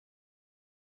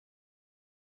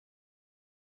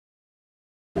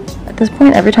this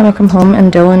point, every time I come home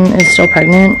and Dylan is still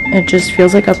pregnant, it just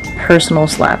feels like a personal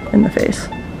slap in the face.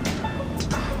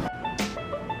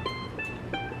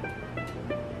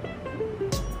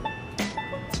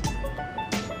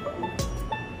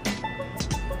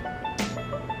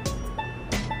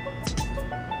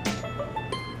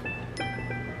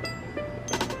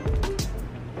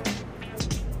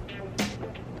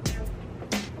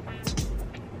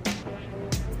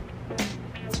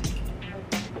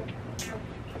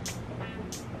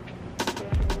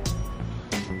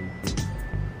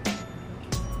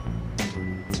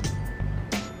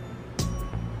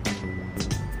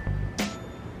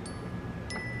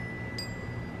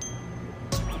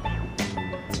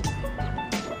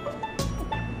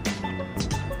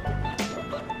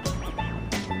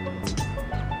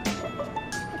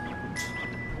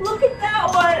 Look at that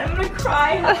one! I'm gonna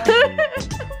cry. Oh my goodness,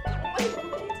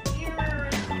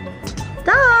 ears.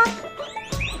 Doc!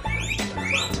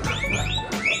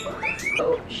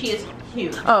 Oh, she is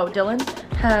huge. Oh, Dylan?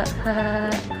 Where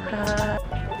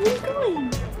are you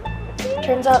going?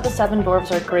 Turns out the 7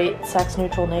 dwarves are great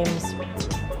sex-neutral names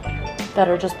that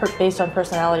are just based on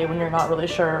personality when you're not really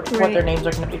sure what their names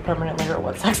are going to be permanently or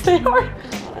what sex they are.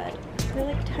 God. They're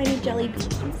like tiny jelly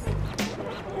beans.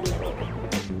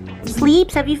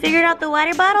 Sleeps, have you figured out the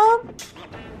water bottle?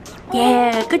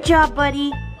 Yeah, good job,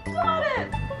 buddy. Got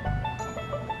it!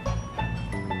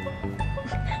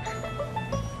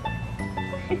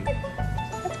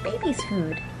 That's baby's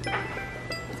food.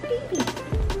 It's baby.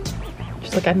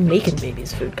 She's like, I'm making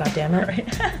baby's food, goddammit. Right?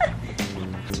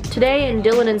 Today in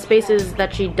Dylan in spaces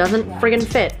that she doesn't friggin'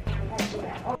 fit.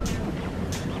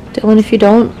 Dylan, if you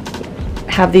don't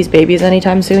have these babies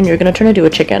anytime soon, you're gonna turn into a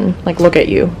chicken. Like, look at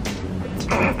you.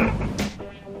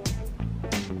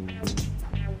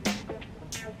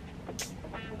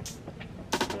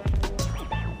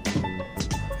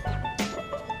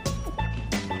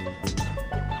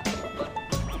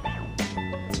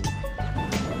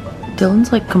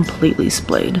 Dylan's like completely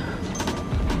splayed.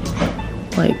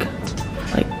 Like,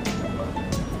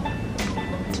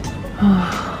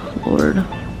 oh, Lord,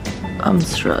 I'm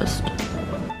stressed.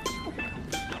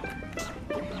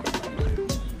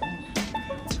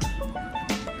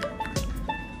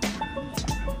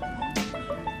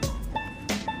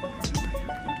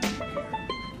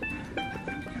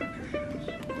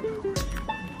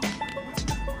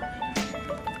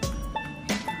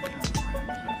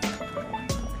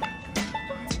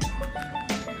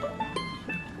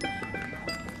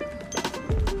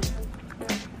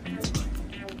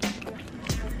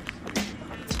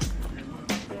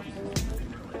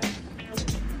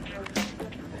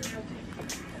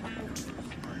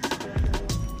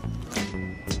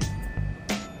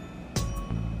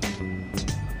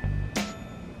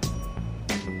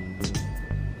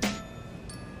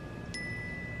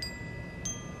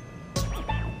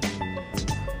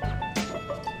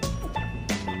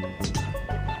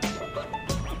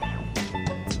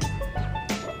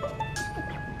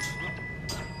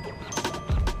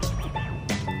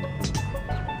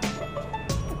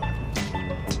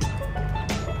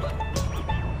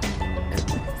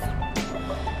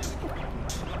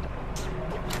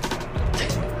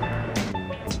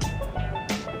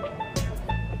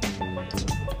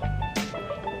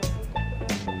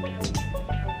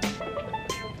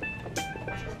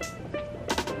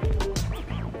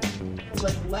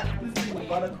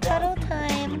 Cuddle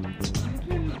time.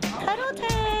 Cuddle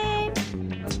time.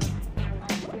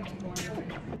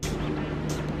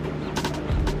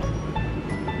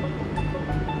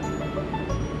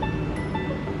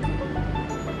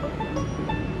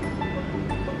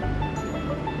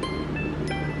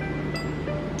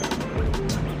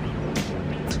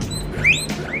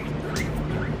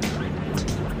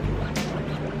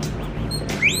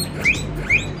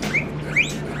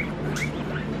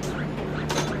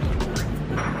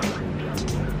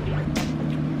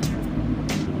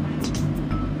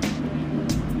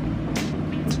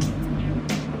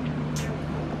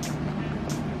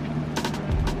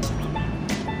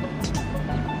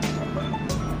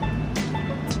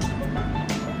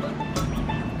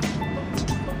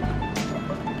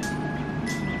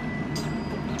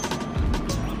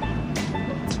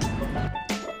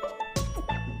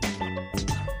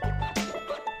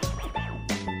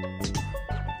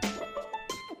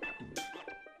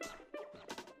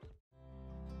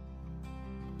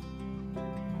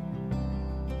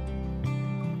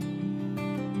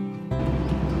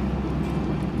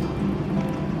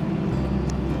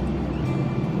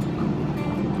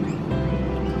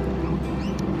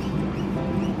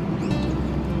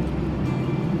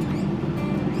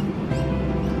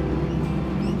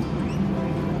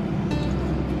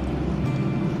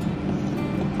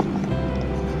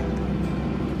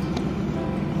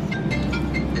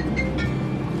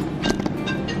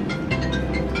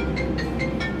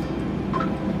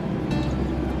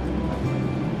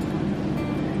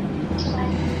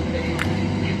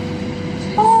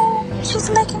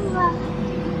 making love.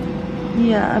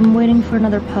 Yeah, I'm waiting for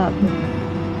another pup.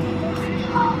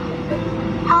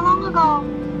 How long ago?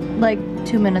 Like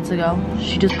 2 minutes ago.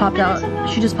 She just popped out.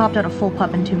 She just popped out a full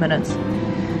pup in 2 minutes.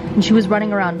 And she was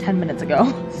running around 10 minutes ago.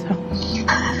 So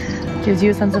gives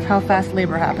you a sense of how fast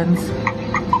labor happens.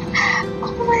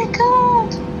 Oh my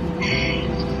god.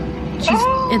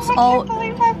 It's I all can't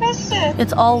believe I missed it.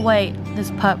 it's all white, this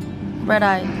pup. Red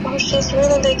eye. Oh, she's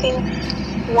really making.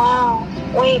 Wow.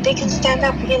 Wait, they can stand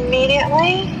up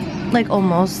immediately? Like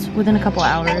almost within a couple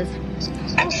hours.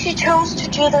 And she chose to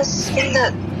do this in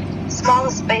the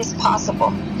smallest space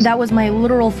possible. That was my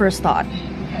literal first thought.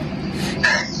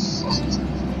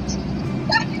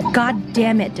 God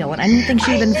damn it, Dylan. I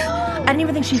didn't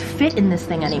even think she fit in this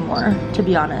thing anymore, to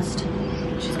be honest.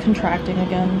 She's contracting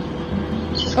again.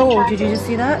 Oh, did you just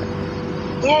see that?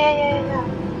 Yeah.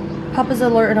 Pup is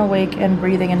alert and awake and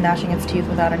breathing and gnashing its teeth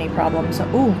without any problem. So,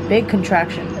 ooh, big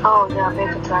contraction. Oh, yeah, big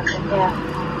contraction, yeah.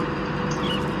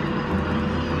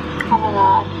 Oh my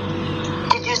god.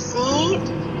 Did you see?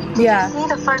 Yeah. Did you see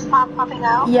the first pop popping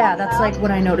out? Yeah, that's like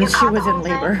when I noticed she was in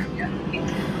labor.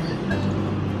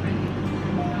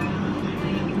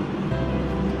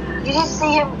 You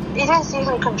didn't see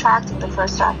him contracting the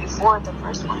first time before the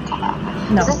first one come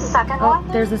out. No. Is this the second Oh, one?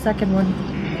 there's the second one.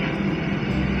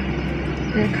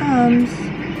 Here it comes.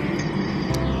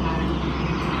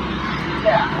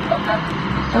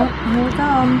 Oh, here we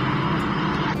come.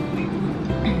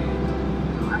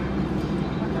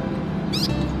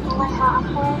 Oh my god.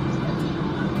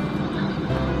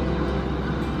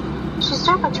 She's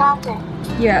still contracting.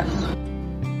 Yeah.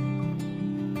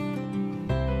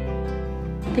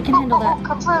 They can handle that.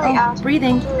 Completely out.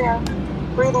 Breathing. Completely out.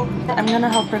 Breathing. I'm gonna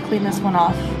help her clean this one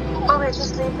off. Okay,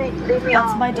 just leave me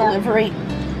That's on. my delivery.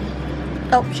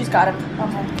 Oh, she's got him.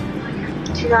 Okay.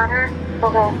 She got her?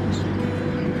 Okay.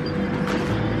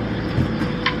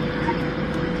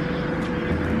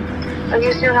 Are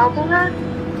you still helping her?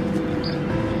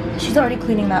 She's already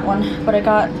cleaning that one, but I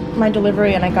got my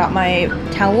delivery and I got my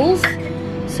towels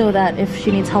so that if she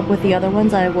needs help with the other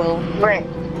ones, I will Right.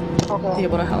 be Okay.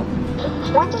 able to help.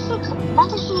 When did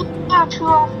she chew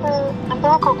off the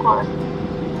umbilical cord?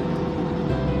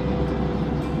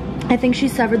 I think she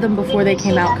severed them before they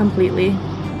came out completely.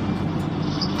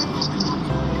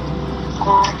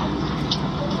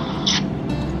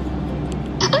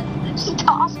 She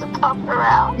tossed the pup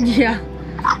around. Yeah.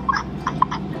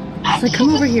 It's like,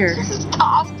 come over here. She just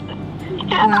tossed it.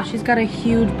 Yeah. Wow, she's got a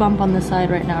huge bump on the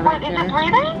side right now, right Wait, is it there.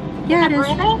 breathing? Yeah, it Is is.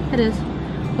 it breathing? It is.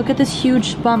 Look at this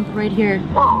huge bump right here.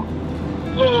 Whoa.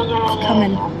 Yeah.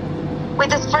 Coming. Wait,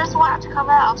 this first one had to come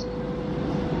out.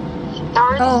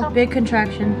 Already Oh, so big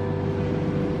contraction.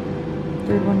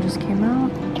 Third one just came out.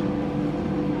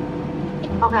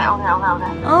 Okay.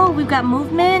 Oh, we've got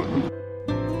movement.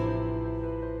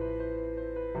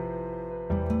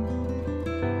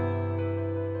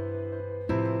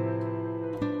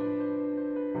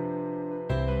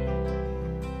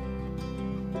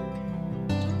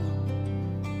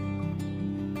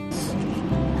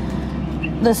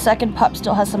 The second pup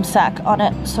still has some sack on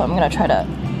it, so I'm gonna try to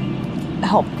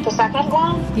help. The second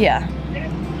one? Yeah.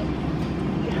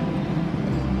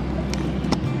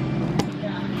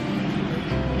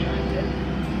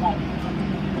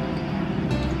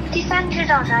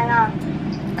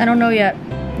 I don't know yet.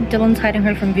 Dylan's hiding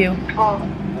her from view. Oh,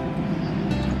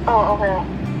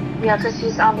 okay. Yeah, because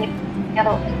she's on the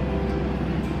other.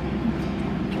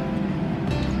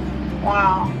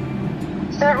 Wow.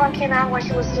 Third one came out when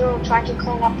she was still trying to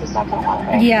clean up the second one,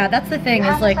 right? Yeah, that's the thing. You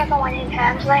have Is like the second one in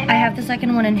hand right now? I have the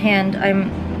second one in hand. I'm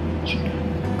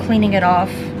cleaning it off.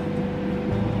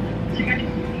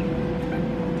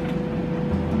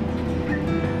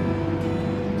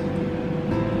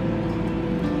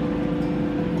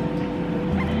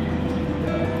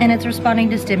 And it's responding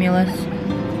to stimulus.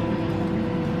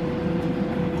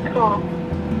 Cool.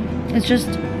 It's just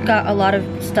got a lot of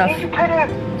stuff You can put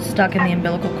it. stuck in the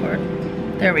umbilical cord.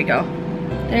 There we go.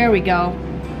 There we go.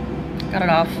 Got it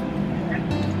off.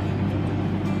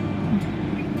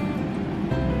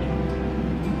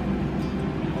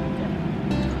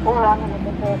 Oh, I'm gonna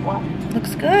get the third one.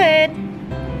 Looks good.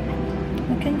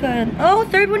 Looking good. Oh,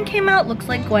 third one came out. Looks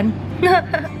like Gwen.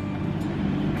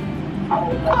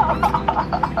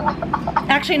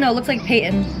 Actually, no, looks like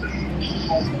Peyton.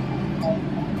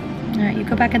 Alright, you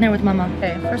go back in there with Mama.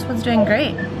 Okay, first one's doing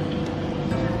great.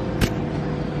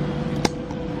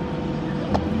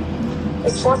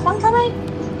 Is fourth one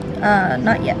coming?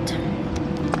 Not yet.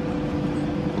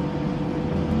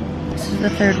 This is the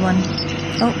third one.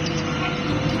 Oh,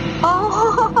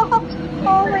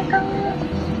 Oh my god.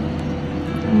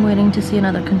 I'm waiting to see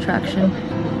another contraction.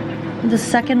 The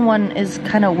second one is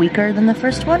kind of weaker than the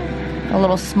first one, a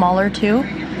little smaller too.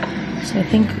 So I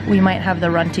think we might have the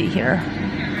runty here.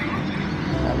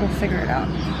 But we'll figure it out.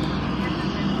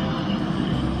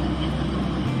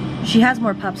 She has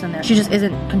more pups in there. She just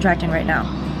isn't contracting right now.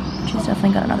 She's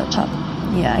definitely got another pup.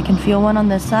 Yeah, I can feel one on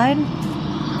this side.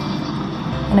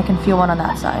 And I can feel one on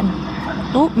that side.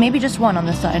 Oh, maybe just one on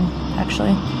this side,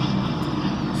 actually.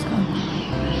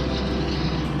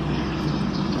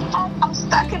 I'm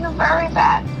stuck in a very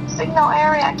bad signal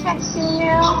area. I can't see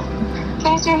you.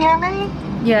 Can you hear me?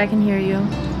 Yeah, I can hear you.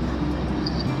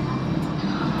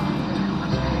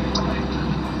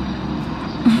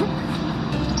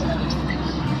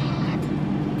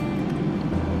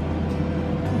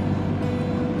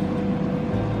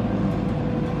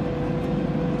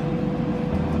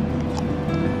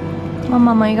 Come on,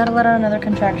 Mama, you gotta let out another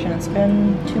contraction. It's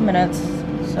been 2 minutes,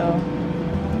 so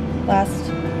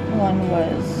last one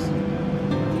was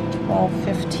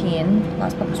 12:15.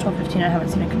 Last pup was 12:15. I haven't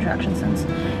seen a contraction since,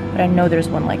 but I know there's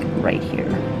one like right here.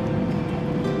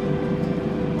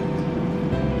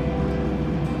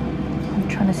 I'm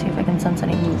trying to see if I can sense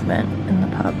any movement in the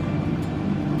pup.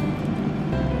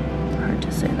 Hard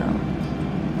to say though.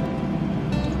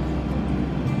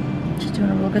 She's doing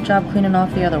a real good job cleaning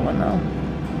off the other one though.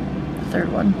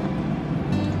 Third one.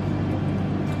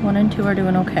 1 and 2 are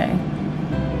doing okay.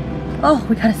 Oh,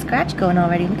 we got a scratch going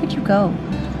already. Look at you go.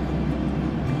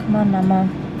 Come on, Mama.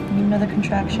 Need another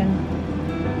contraction.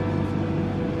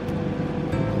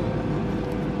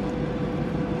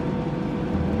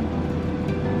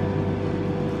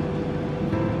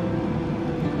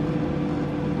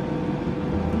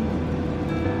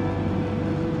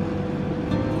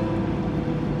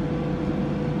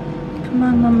 Come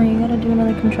on, Mama, you gotta do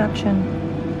another contraction.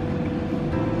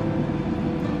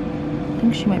 I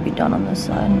think she might be done on this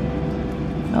side.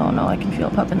 Oh no, I can feel a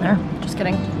pup in there. Just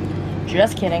kidding.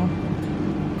 Just kidding.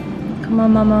 Come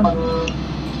on, Mama.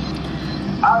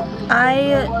 I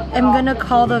am gonna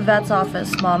call the vet's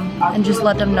office, Mom, and just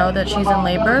let them know that she's in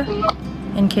labor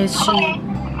in case she... And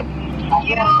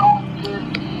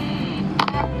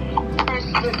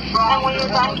when you're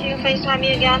done, can you FaceTime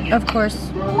me again? Of course.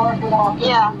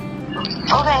 Yeah.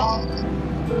 Okay.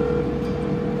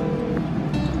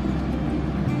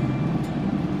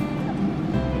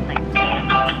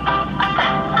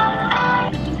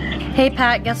 Hey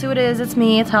Pat, guess who it is? It's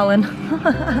me, it's Helen.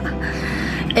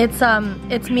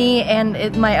 It's me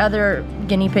and my other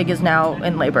guinea pig is now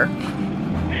in labor.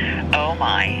 Oh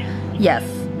my. Yes.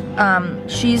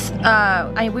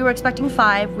 We were expecting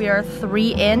 5, we are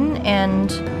 3 in, and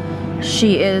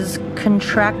she is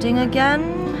contracting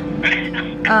again.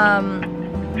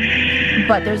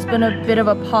 But there's been a bit of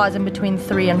a pause in between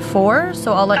 3 and 4,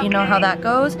 so I'll let you know how that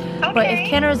goes. Okay. But if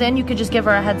Canner's in, you could just give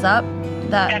her a heads up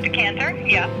that... That's Cancer?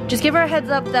 Yeah. Just give her a heads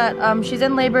up that she's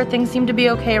in labor, things seem to be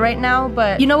okay right now,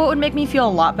 but you know what would make me feel a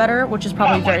lot better, which is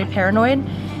probably very paranoid?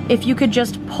 If you could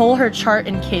just pull her chart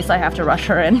in case I have to rush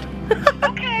her in.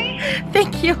 Okay.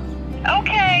 Thank you.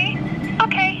 Okay.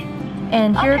 Okay.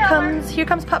 And here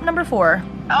comes pup number 4.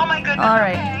 Oh my goodness. All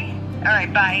right. Okay. All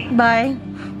right, bye. Bye.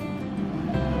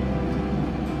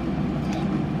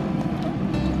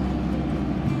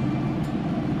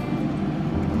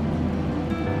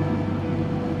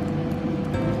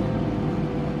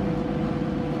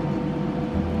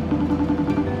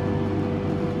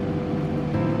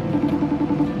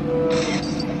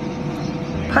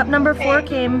 Pup number 4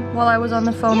 came while I was on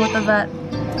the phone with the vet.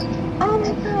 Oh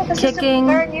my god, this Kicking.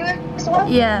 is you as well?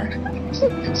 Yeah.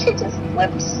 She just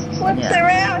flips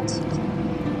around.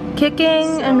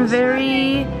 Kicking and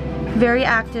very, very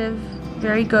active,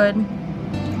 very good.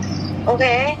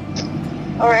 Okay.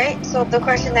 Alright, so the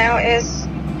question now is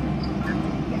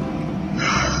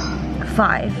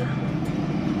 5.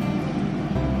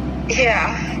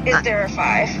 yeah, is there a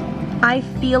 5? I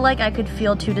feel like I could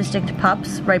feel 2 distinct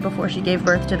pups right before she gave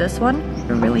birth to this one.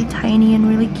 They're really tiny and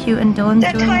really cute, and Dylan's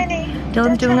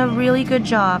doing a really good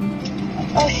job.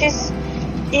 Oh, she's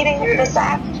eating the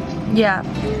sack. Yeah,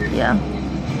 yeah.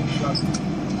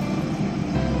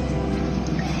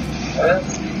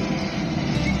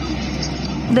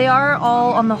 They are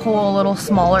all on the whole a little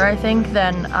smaller, I think,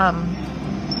 than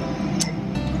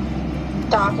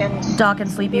Doc and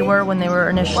Sleepy were when they were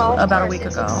initially about a week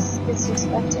ago. It's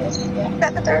expected. Yeah.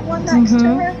 Got the third one next to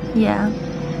her. Yeah.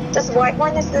 This white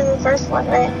one is the first one,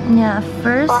 right? Yeah,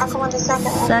 first, Black one, the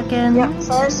second. Yep,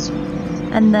 first.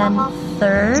 And then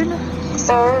third.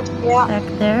 Third, yeah. Back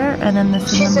there, and then this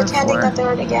is She's number 4. attending the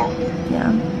third again.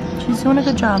 Yeah, she's doing a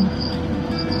good job.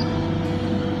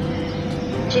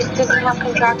 She doesn't have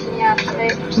contraction yet,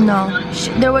 right? No,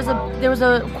 there was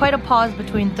a quite a pause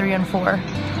between 3 and 4.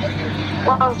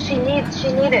 Well, she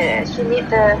needed it. She need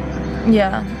the.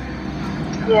 Yeah.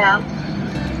 Yeah.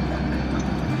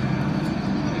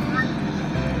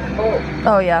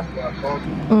 Oh yeah.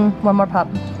 One more pup.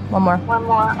 One more. One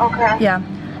more. Okay. Yeah.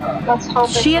 Let's hope.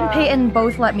 She and Peyton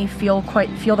both let me feel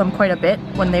them quite a bit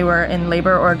when they were in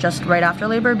labor or just right after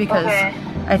labor because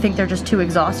I think they're just too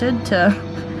exhausted to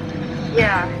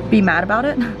be mad about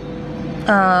it.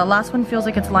 Last one feels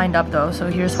like it's lined up though, so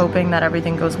here's hoping that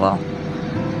everything goes well.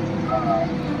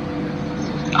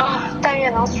 啊，但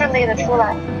愿能顺利的出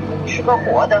来，是个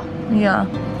活的。Yeah.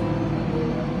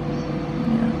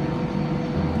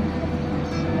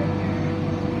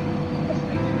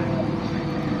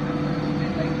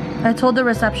 I told the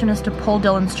receptionist to pull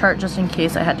Dylan's chart just in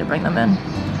case I had to bring them in.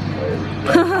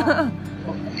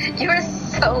 You're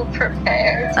so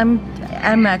prepared.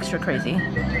 I'm extra crazy.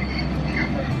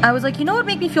 I was like, you know what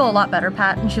would make me feel a lot better,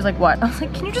 Pat? And she's like, what? I was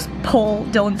like, can you just pull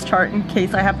Dylan's chart in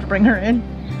case I have to bring her in?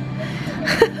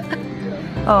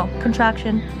 Oh,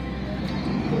 contraction.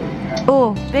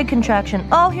 Oh, big contraction.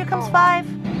 Oh, here comes 5.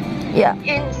 Yeah.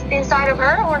 Inside of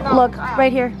her or no? Look,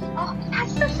 right here. Oh,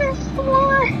 that's the 5th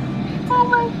one. Oh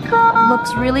my god.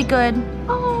 Looks really good.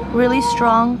 Really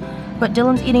strong. But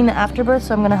Dylan's eating the afterbirth,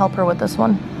 so I'm gonna help her with this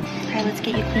one. Alright, let's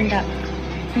get you cleaned up.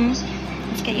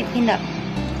 Let's get you cleaned up.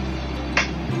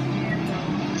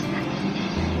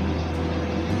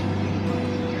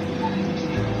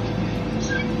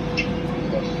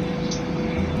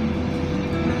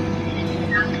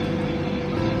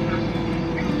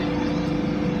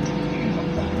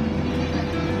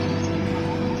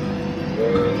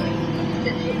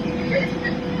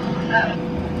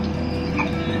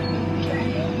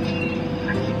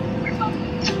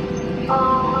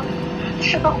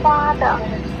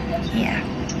 Yeah.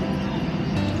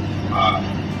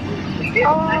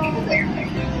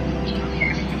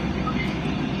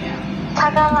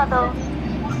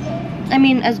 I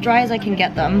mean, as dry as I can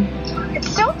get them. It's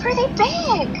still pretty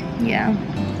big. Yeah.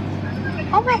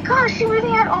 Oh my gosh, she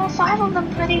really had all 5 of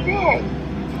them pretty big.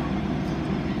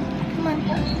 Come on.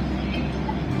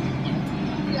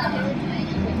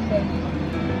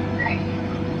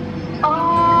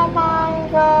 Oh my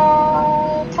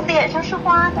god. 它脸上是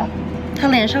花的。她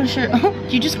脸上是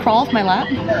You just crawl off my lap?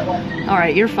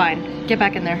 Alright, you're fine. Get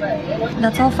back in there.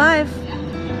 That's all 5.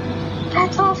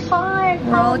 That's all 5.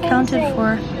 We're all accounted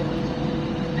for.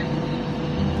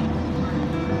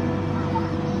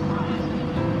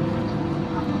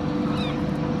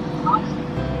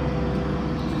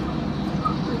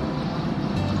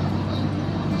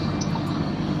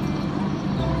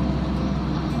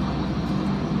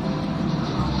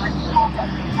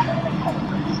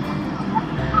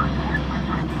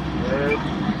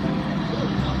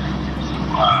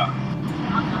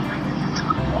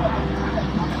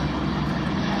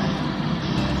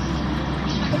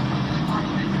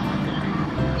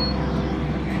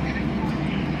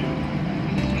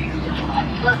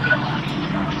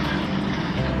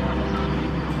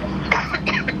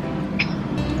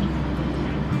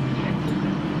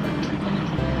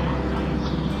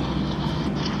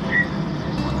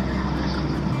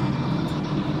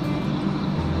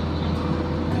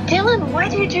 Dylan, why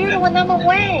do you do it when I'm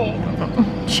away?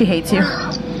 She hates you.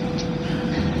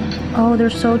 Oh, they're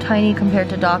so tiny compared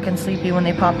to Doc and Sleepy when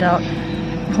they popped out.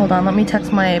 Hold on, let me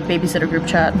text my babysitter group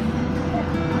chat.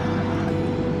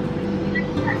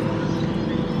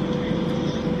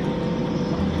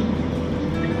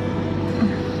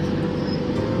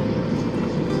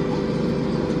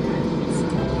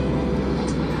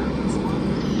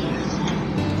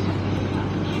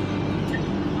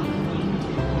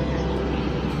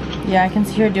 Yeah, I can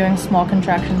see her doing small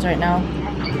contractions right now.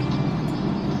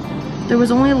 There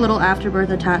was only a little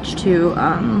afterbirth attached to,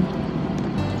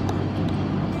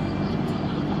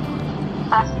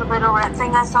 That's the little red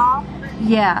thing I saw?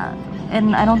 yeah,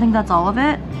 and I don't think that's all of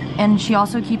it. And she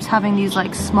also keeps having these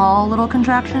like small little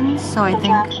contractions, so I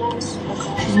think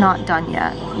she's not done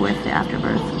yet with the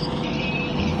afterbirth.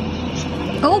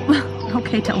 Oh,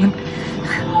 okay, Dylan.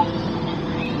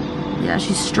 Yeah,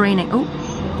 she's straining. Oh,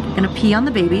 gonna pee on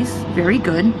the babies. Very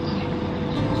good.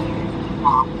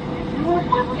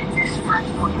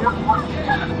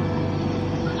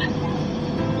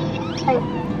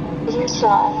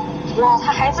哇，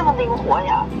它还这么灵活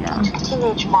呀！ Yeah. 这个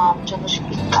teenage mom 真的是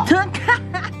冰的。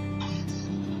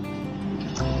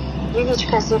You need to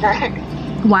consider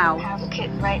Wow. have a kid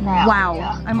right now. Wow.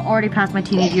 Yeah. I'm already past my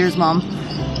teenage years, Mom.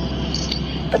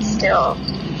 But still,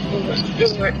 in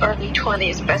your early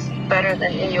 20s, better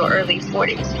than in your early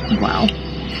 40s. Wow.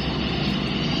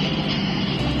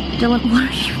 Dylan, what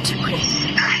are you doing?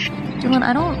 Dylan,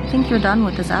 I don't think you're done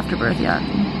with this afterbirth yet.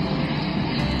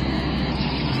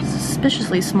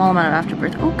 suspiciously small amount of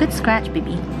afterbirth. Oh, good scratch,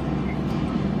 baby.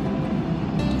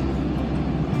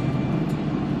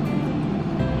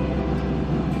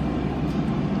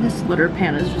 This litter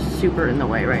pan is just super in the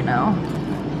way right now.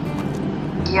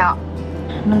 Yeah.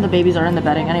 None of the babies are in the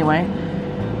bedding anyway.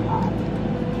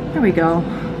 There we go.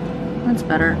 That's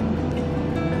better.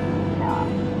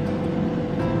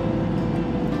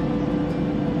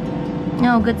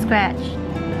 No, good scratch.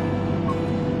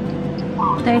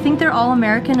 I think they're all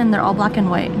American and they're all black and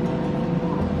white.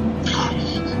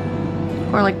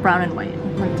 Or like brown and white,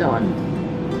 like Dylan.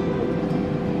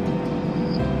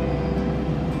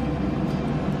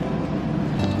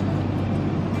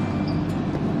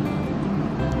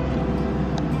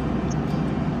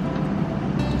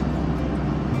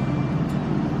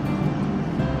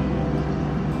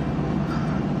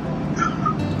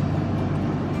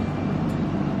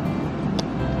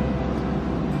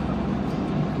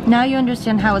 Now you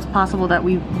understand how it's possible that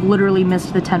we literally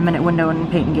missed the 10-minute window when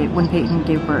Peyton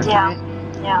gave birth, Yeah. right?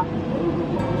 Yeah.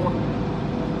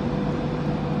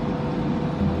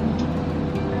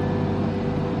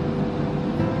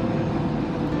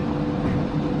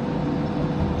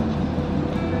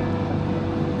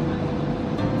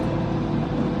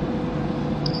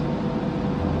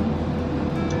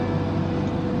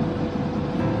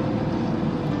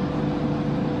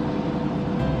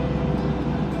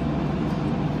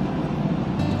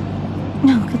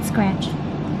 No, good scratch.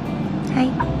 Hi.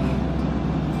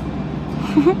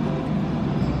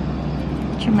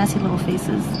 Your messy little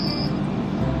faces.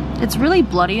 It's really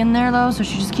bloody in there though, so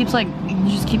she just keeps like, you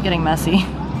just keep getting messy.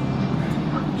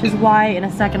 Which is why in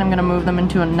a second I'm gonna move them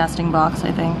into a nesting box,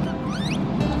 I think.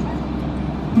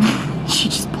 She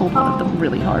just pulled one of them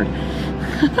really hard.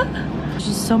 There's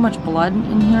just so much blood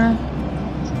in here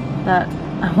that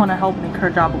I want to help make her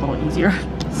job a little easier,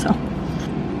 so.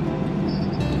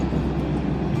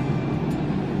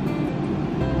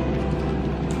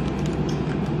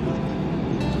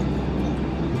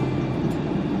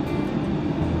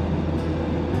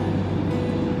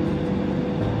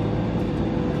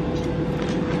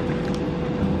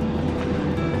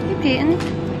 Peyton?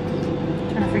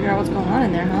 Trying to figure out what's going on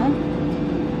in there, huh?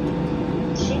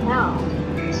 She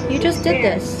knows. You just did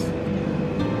this.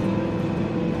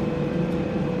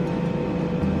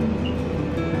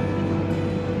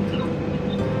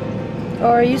 Oh,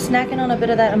 are you snacking on a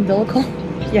bit of that umbilical?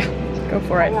 Yeah, go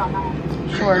for it.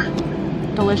 Sure.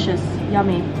 Delicious.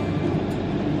 Yummy.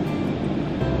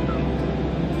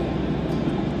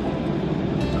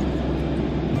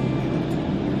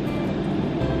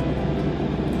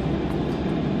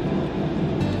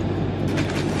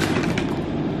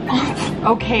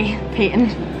 Okay, Peyton.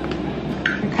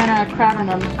 You're kind of crowding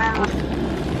them.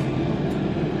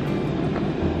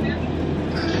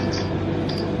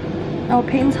 Oh,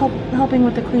 Peyton's helping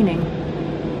with the cleaning.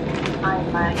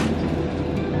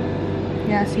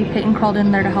 Yeah, see, Peyton crawled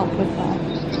in there to help with that.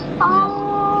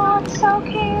 Oh, it's so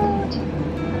cute.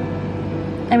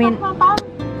 I mean,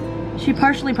 she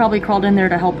partially probably crawled in there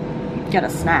to help get a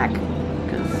snack,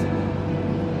 because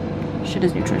shit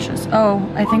is nutritious. Oh,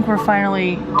 I think we're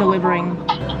finally delivering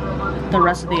the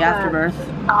rest of the afterbirth.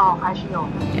 Oh, I should know.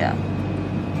 Yeah.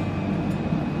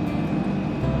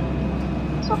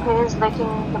 So Peyton's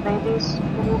licking the babies,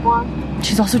 the newborn?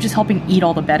 She's also just helping eat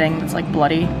all the bedding that's like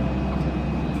bloody.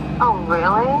 Oh,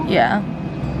 really? Yeah.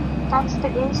 That's the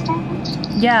instinct?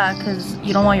 Yeah, because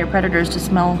you don't want your predators to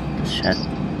smell the shit.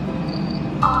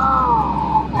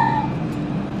 Oh, okay.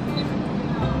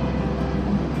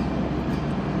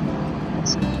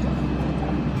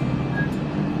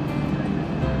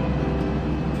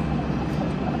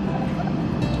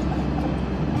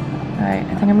 Alright,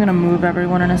 I think I'm gonna move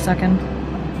everyone in a second.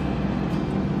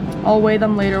 I'll weigh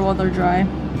them later while they're dry.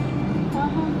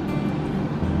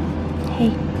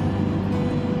 Hey.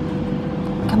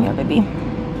 Come here, baby.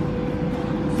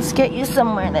 Let's get you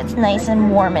somewhere that's nice and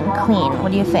warm and clean.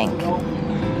 What do you think?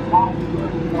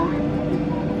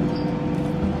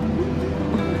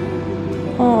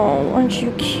 Oh, aren't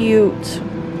you cute?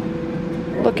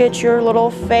 Look at your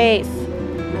little face.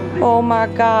 Oh my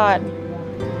god.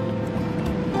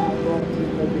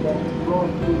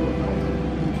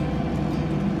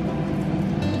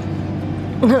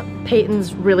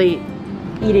 Peyton's really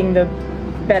eating the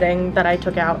bedding that I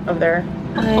took out of there.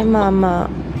 Hi, Mama.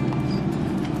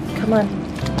 Come on.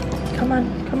 Come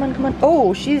on, come on, come on.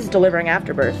 Oh, she's delivering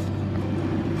afterbirth.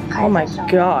 Oh my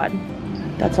god.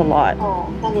 That's a lot.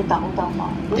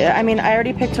 Yeah, I mean, I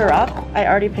already picked her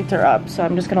up. So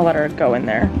I'm just gonna let her go in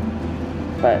there.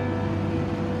 But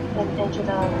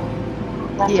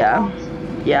yeah.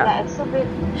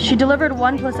 She delivered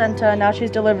 1 placenta, now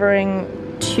she's delivering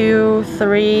 2,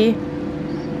 3,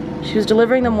 She was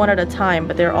delivering them one at a time,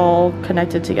 but they're all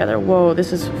connected together. Whoa,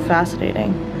 this is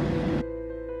fascinating.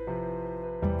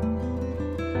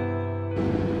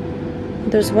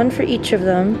 There's one for each of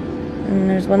them. And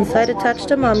there's one side attached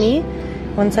to mommy,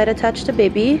 one side attached to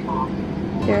baby.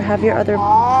 Here, have your other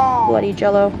bloody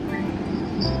jello.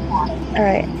 All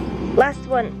right, last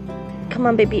one. Come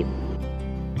on, baby.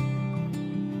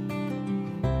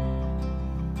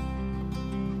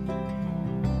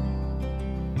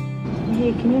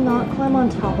 Hey, can you not climb on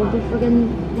top of the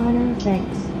friggin' liner?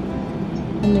 Thanks.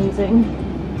 Amazing.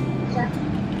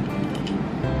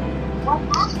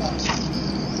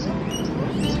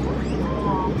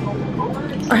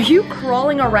 Are you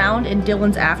crawling around in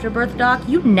Dylan's afterbirth dock?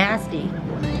 You nasty.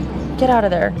 Get out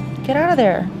of there. Get out of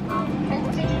there.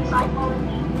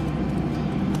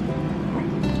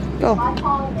 Go.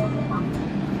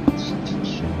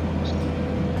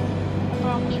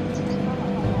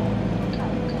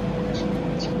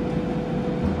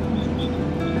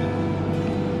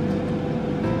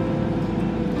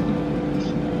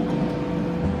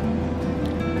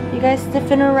 You guys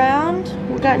sniffing around?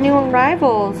 We got new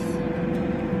arrivals.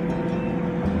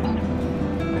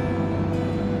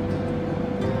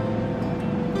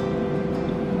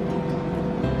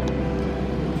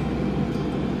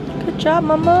 Good job,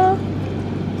 Mama.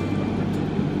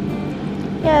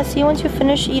 Yeah, see, once you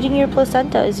finish eating your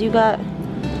placentas, you got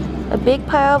a big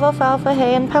pile of alfalfa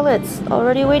hay and pellets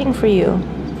already waiting for you.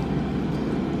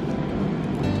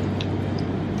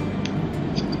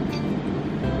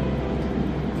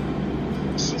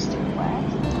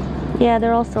 Yeah,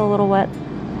 they're all still a little wet.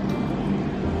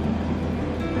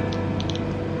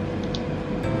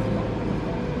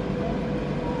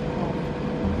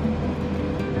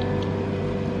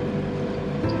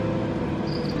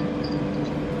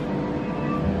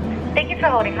 Thank you for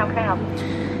holding. How can I help?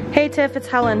 Hey Tiff, it's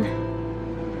Helen.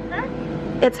 Huh?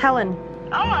 It's Helen.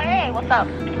 Oh, hey, what's up?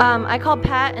 I called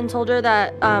Pat and told her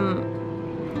that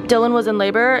Dylan was in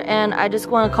labor, and I just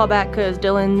want to call back because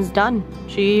Dylan's done.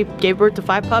 She gave birth to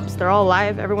 5 pups. They're all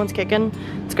alive. Everyone's kicking.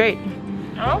 It's great.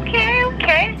 Okay,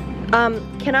 okay.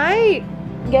 Can I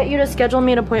get you to schedule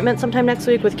me an appointment sometime next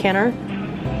week with Canner?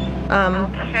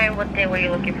 Okay, what day were you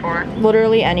looking for?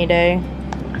 Literally any day.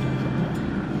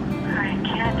 Alright,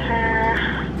 Cancer,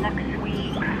 next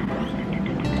week.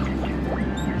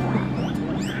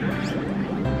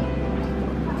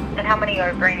 And how many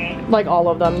are you bringing? Like all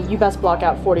of them. You best block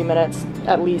out 40 minutes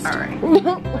at least. Alright.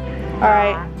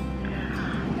 Alright.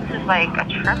 This is like a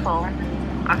triple.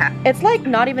 Okay. It's like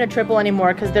not even a triple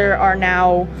anymore because there are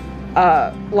now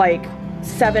like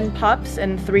 7 pups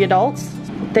and 3 adults.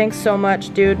 Thanks so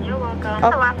much, dude. You're welcome.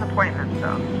 It's the last appointment,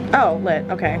 so. Oh, lit.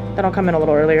 Okay. Then I'll come in a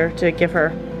little earlier to give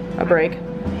her a break.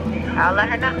 I'll let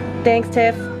her know. Thanks,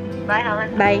 Tiff. Bye,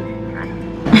 Helen. Bye.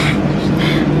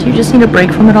 Do you just need a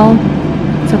break from it all?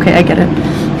 It's okay, I get it.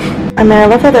 I mean, I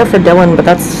left her there for Dylan, but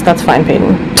that's fine,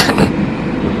 Peyton.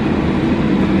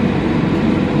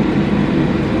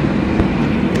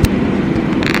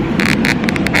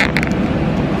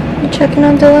 You checking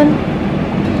on Dylan?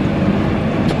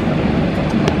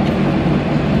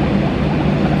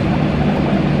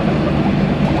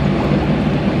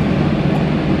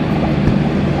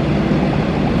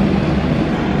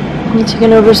 You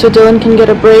taking over so Dylan can get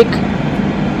a break?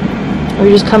 Or are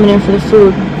you just coming in for the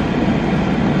food?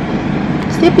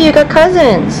 Sleepy, you got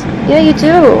cousins. Yeah, you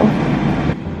do.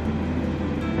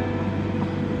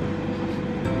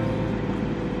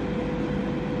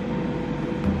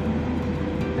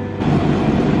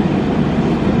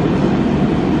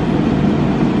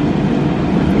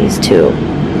 These two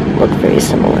look very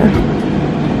similar.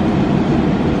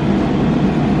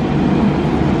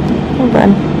 Hey,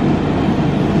 Bren.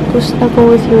 Go snuggle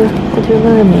with your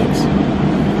litter mates.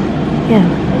 Yeah.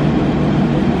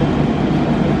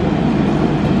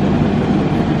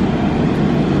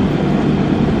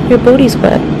 Your booty's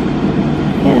wet.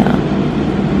 Yeah.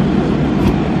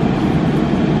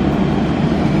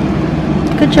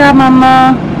 Good job,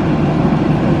 Mama.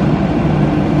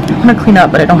 I want to clean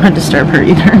up, but I don't want to disturb her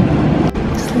either.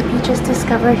 Sleepy just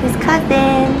discovered his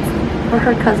cousins. Or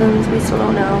her cousins, we still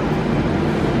don't know.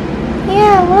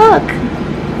 Yeah, look.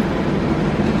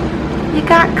 You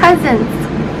got cousins.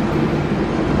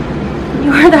 You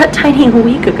were that tiny a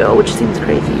week ago, which seems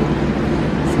crazy.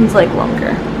 Seems like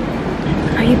longer.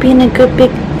 Are you being a good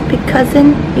big cousin?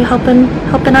 You helping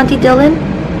Auntie Dylan?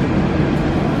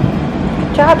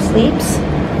 Good job, Sleeps.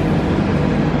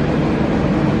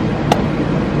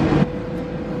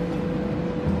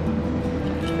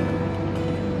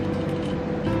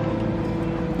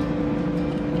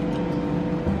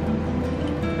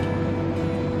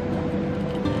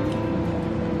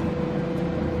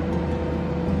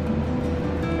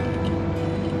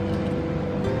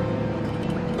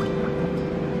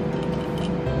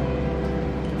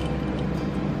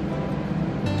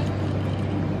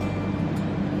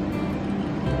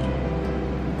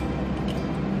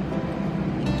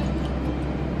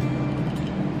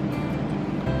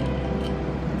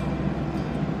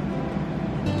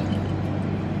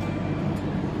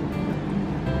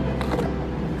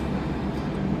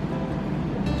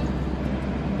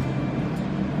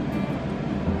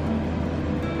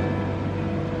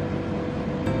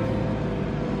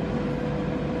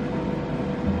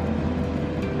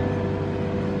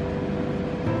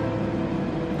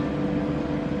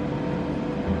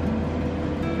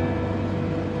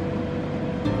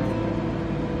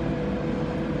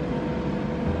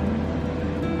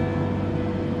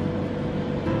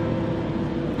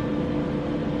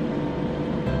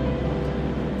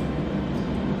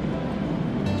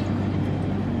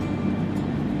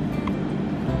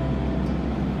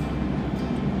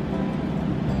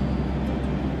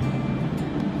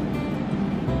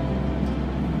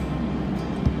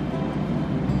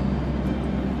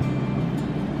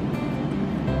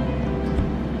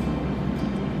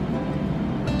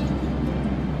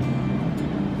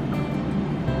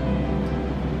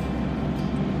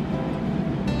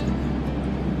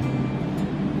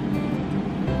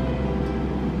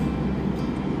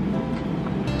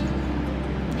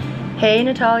 Hey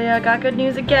Natalia, got good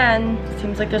news again.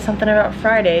 Seems like there's something about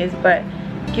Fridays, but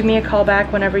give me a call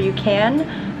back whenever you can.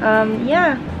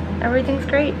 Yeah, everything's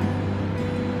great.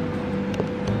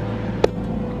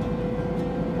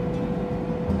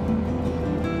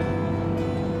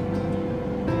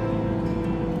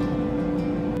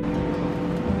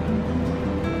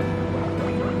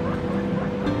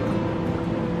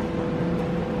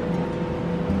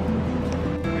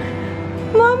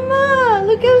 Mama,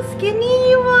 look how skinny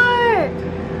you are.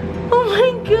 Oh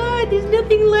my god, there's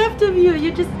nothing left of you.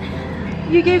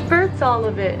 You gave birth to all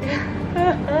of it.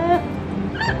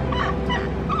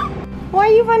 Why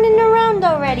are you running around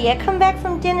already? I come back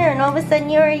from dinner and all of a sudden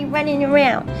you're already running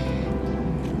around.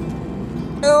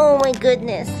 Oh my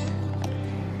goodness.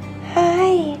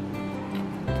 Hi.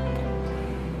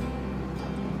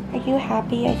 Are you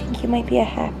happy? I think you might be a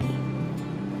happy.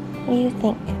 What do you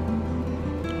think?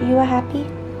 Are you a happy?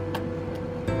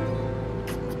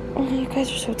 Oh, you guys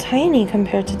are so tiny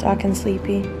compared to Doc and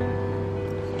Sleepy.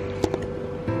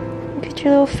 Look at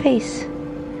your little face.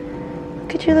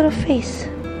 Look at your little face.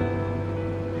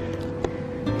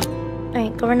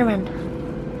 Alright, go run around.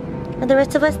 Are the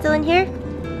rest of us still in here?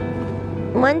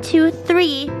 1, 2,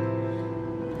 3.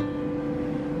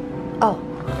 Oh.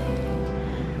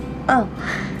 Oh.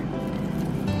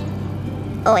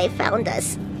 Oh, I found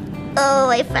us. Oh,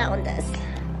 I found us.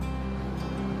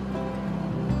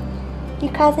 You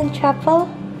causing trouble?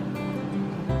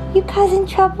 You causing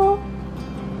trouble?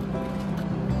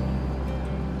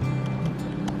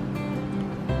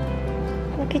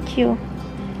 Look at you.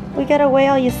 We gotta weigh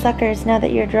all you suckers now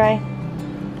that you're dry.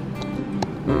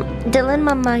 Dylan,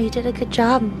 Mama, you did a good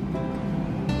job.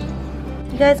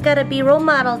 You guys gotta be role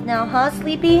models now, huh,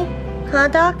 Sleepy? Huh,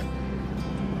 Doc?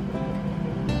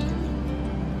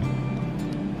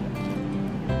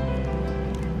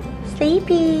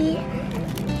 Sleepy.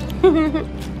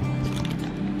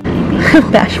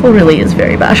 Bashful really is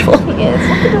very bashful. He is.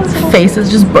 His face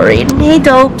is just buried. Hey,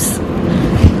 dopes.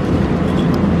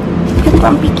 You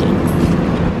grumpy kids.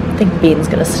 I think Bean's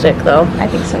gonna stick though. I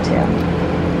think so too.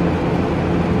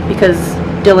 Because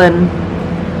Dylan,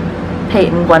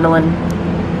 Peyton, Gwendolyn,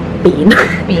 Bean.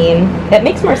 Bean. It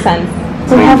makes more sense.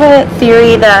 So we have a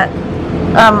theory that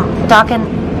Doc and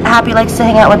Happy likes to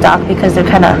hang out with Doc because she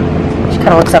kind of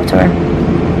looks up to her.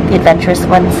 The adventurous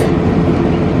ones.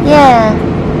 Yeah.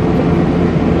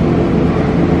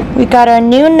 We got our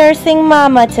new nursing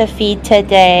mama to feed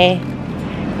today.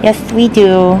 Yes, we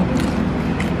do.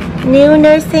 New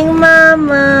nursing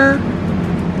mama.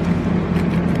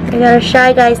 We got our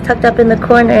shy guys tucked up in the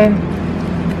corner.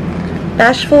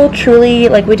 Bashful, truly,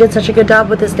 like, we did such a good job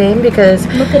with his name because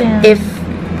Look at him. if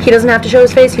he doesn't have to show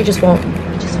his face, he just won't.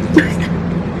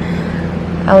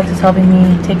 Alex is helping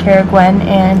me take care of Gwen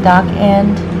and Doc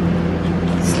and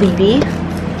Sleepy.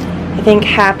 I think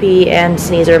Happy and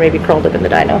Sneezer maybe curled up in the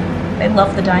dino. They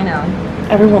love the dino.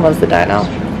 Everyone loves the dino.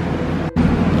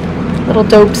 Little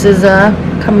Dopes is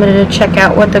coming to check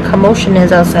out what the commotion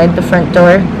is outside the front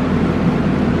door.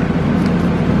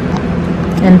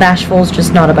 And Bashful's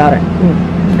just not about it.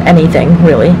 Anything,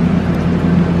 really.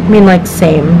 I mean, like,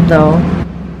 same, though.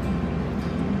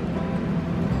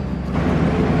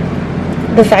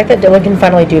 The fact that Dylan can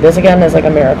finally do this again is like a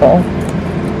miracle.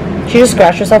 She just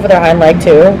scratched herself with her hind leg,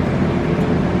 too.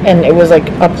 And it was like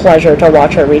a pleasure to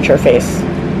watch her reach her face.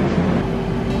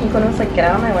 Gwen was like, get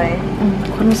out of my way.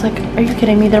 Gwen was like, are you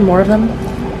kidding me? There are more of them?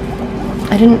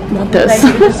 I didn't want this.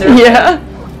 Like, you deserve it. Yeah.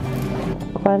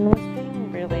 Gwen was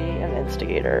being really an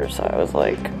instigator, so I was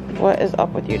like, what is up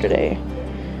with you today?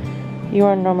 You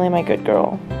are normally my good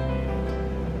girl.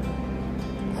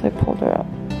 So I pulled her up.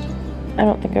 I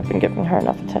don't think I've been giving her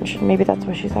enough attention. Maybe that's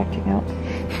why she's acting out.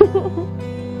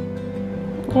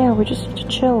 Yeah, we just need to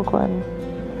chill, Gwen.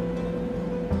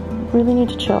 Really need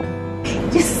to chill.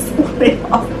 Just slid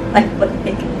off my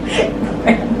leg.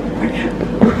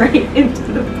 Right into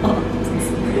the box.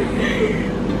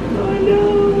 Oh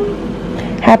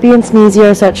no. Happy and Sneezy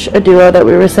are such a duo that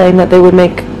we were saying that they would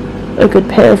make a good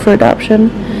pair for adoption.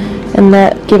 And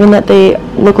that given that they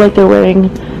look like they're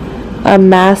wearing a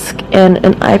mask and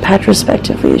an eye patch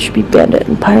respectively, it should be Bandit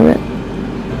and Pirate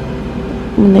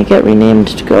when they get renamed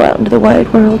to go out into the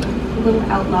wide world. Little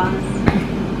outlaws.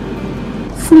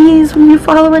 Sneeze when you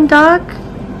following Doc.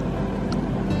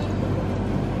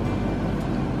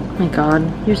 Oh my god,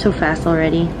 you're so fast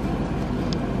already.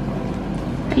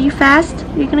 Are you fast?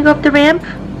 Are you gonna go up the ramp?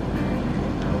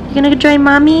 You gonna go join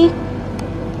Mommy?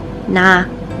 Nah.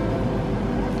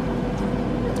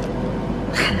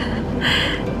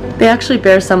 They actually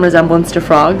bear some resemblance to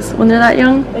frogs when they're that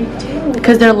young. They do.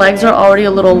 Because their legs are already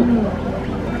a little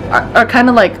are kind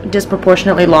of like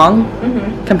disproportionately long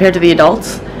compared to the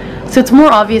adults. So it's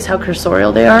more obvious how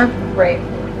cursorial they are. Right.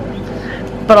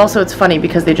 But also it's funny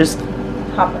because they just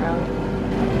Hop around.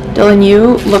 Dylan,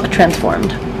 you look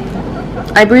transformed.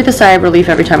 I breathe a sigh of relief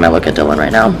every time I look at Dylan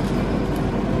right now.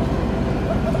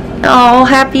 Oh,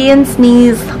 happy and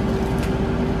sneeze.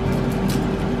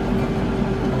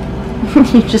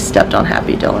 You just stepped on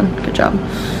Happy, Dylan. Good job.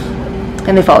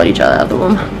 And they followed each other out of the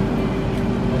womb.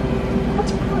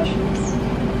 That's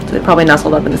precious. So they probably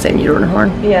nestled up in the same uterine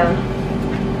horn. Yeah.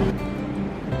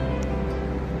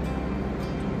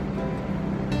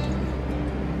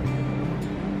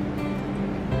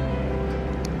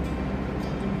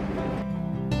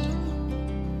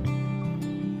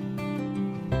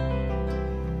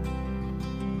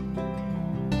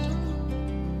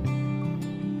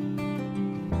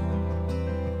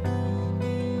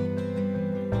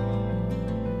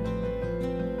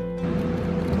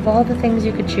 Of all the things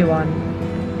you could chew on.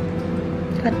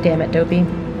 God damn it, Dopey.